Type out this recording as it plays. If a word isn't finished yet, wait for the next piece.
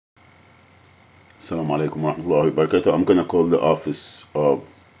Assalamu alaikum wa rahmatullahi wa barakatuh. I'm gonna call the Office of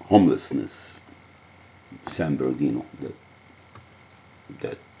Homelessness, San Bernardino,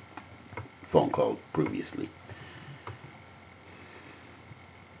 that phone call previously.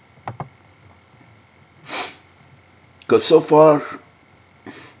 Because so far,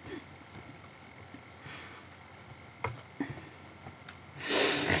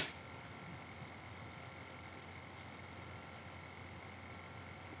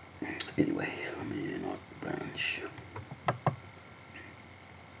 anyway, I mean, not branch.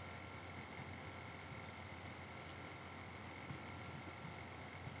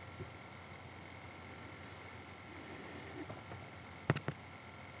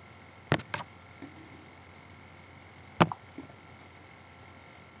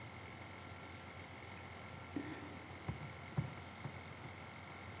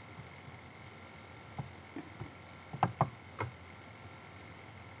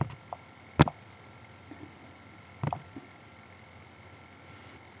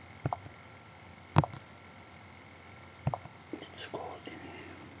 It's called.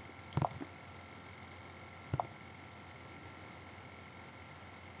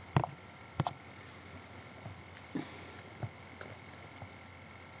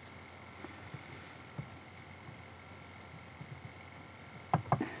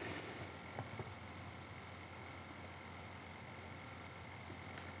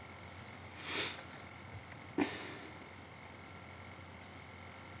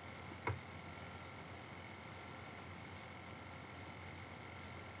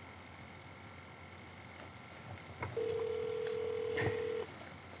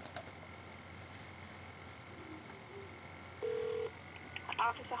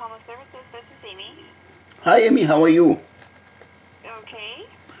 Office of Homeless Services, this is Amy. Hi, Amy. How are you? Okay.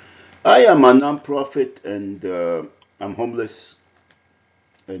 I am a nonprofit and I'm homeless,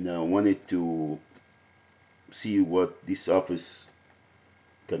 and I wanted to see what this office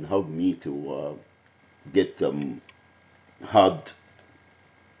can help me to get hard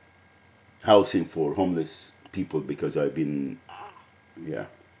housing for homeless people because I've been, yeah.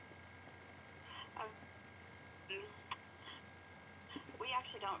 Um, we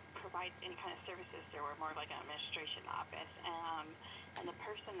actually don't provide any kind of services there. We're more like an administration office. And the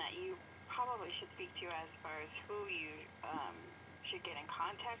person that you probably should speak to as far as who you should get in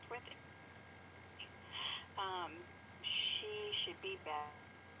contact with, she should be back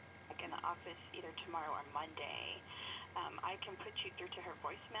in the office either tomorrow or Monday. I can put you through to her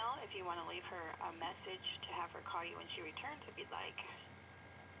voicemail if you want to leave her a message to have her call you when she returns if you'd like.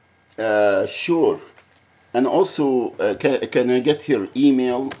 Sure. And also, can I get her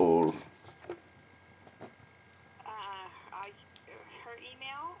email or? Her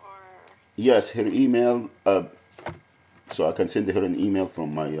email or? Yes, her email, so I can send her an email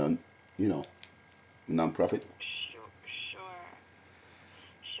from my, you know, nonprofit. Sure.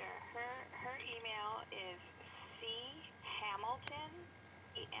 Her email is chamilton,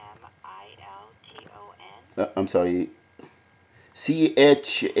 Emilton. I'm sorry, CHA.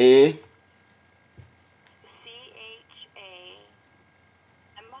 CHAMILTON.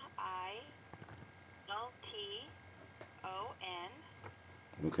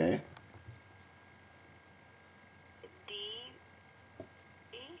 Okay. DH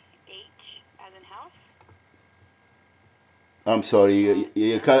as in house. I'm sorry,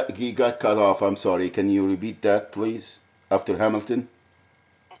 you got cut off. I'm sorry. Can you repeat that, please? After Hamilton?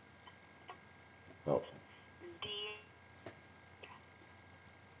 Oh, D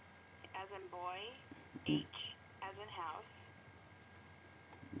as in boy. H as in house.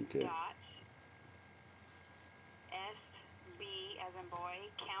 okay. Dot. SB as in boy.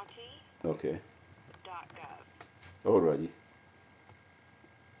 County. Okay. .gov. Alrighty.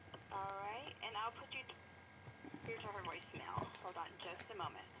 All right, and I'll put you through to her voicemail. Hold on just a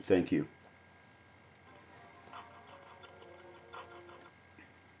moment. Thank you.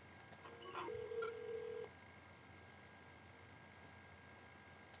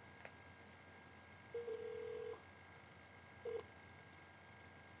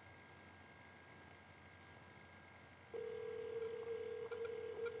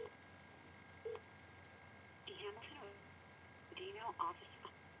 Hamilton Dino office.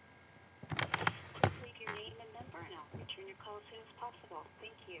 Please leave your name and number, and I'll return your call as soon as possible.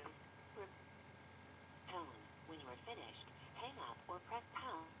 Thank you. Tone. When you are finished, hang up or press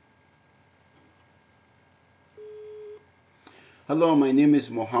pound. Hello, my name is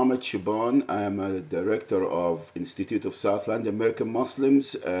Mohammed Shaban. I am a director of Institute of Southland American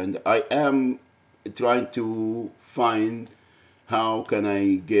Muslims, and I am trying to find how can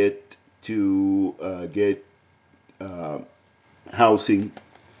I get housing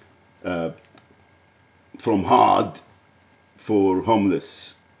from hard for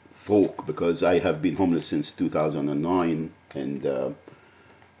homeless folk, because I have been homeless since 2009, and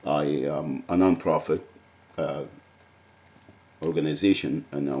I am a non-profit organization,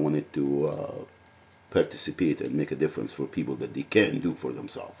 and I wanted to participate and make a difference for people that they can do for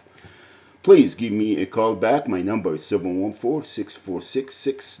themselves. Please give me a call back. My number is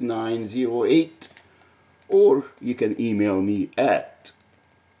 714-646-6908, or you can email me at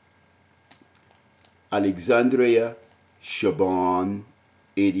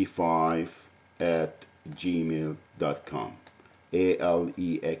alexandriashaban85@gmail.com.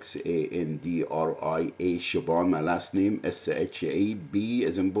 ALEXANDRIA Shaban, my last name, SHAB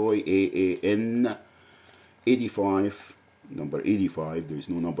as in boy, AAN 85, number 85, there's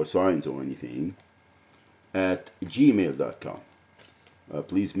no number signs or anything, at gmail.com.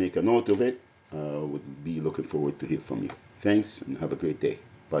 Please make a note of it. Would be looking forward to hear from you. Thanks, and have a great day.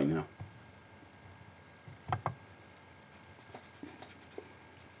 Bye now.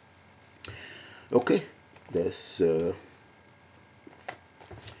 Okay, that's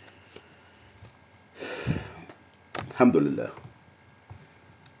alhamdulillah.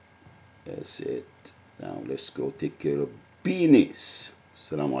 That's it. Now let's go take care of business.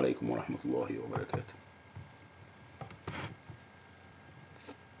 Assalamu alaikum wa rahmatullahi wa barakatuh.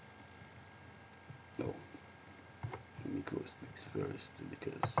 Oh, let me close this first,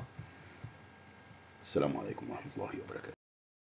 because Assalamu alaikum wa rahmatullahi wa barakatuh.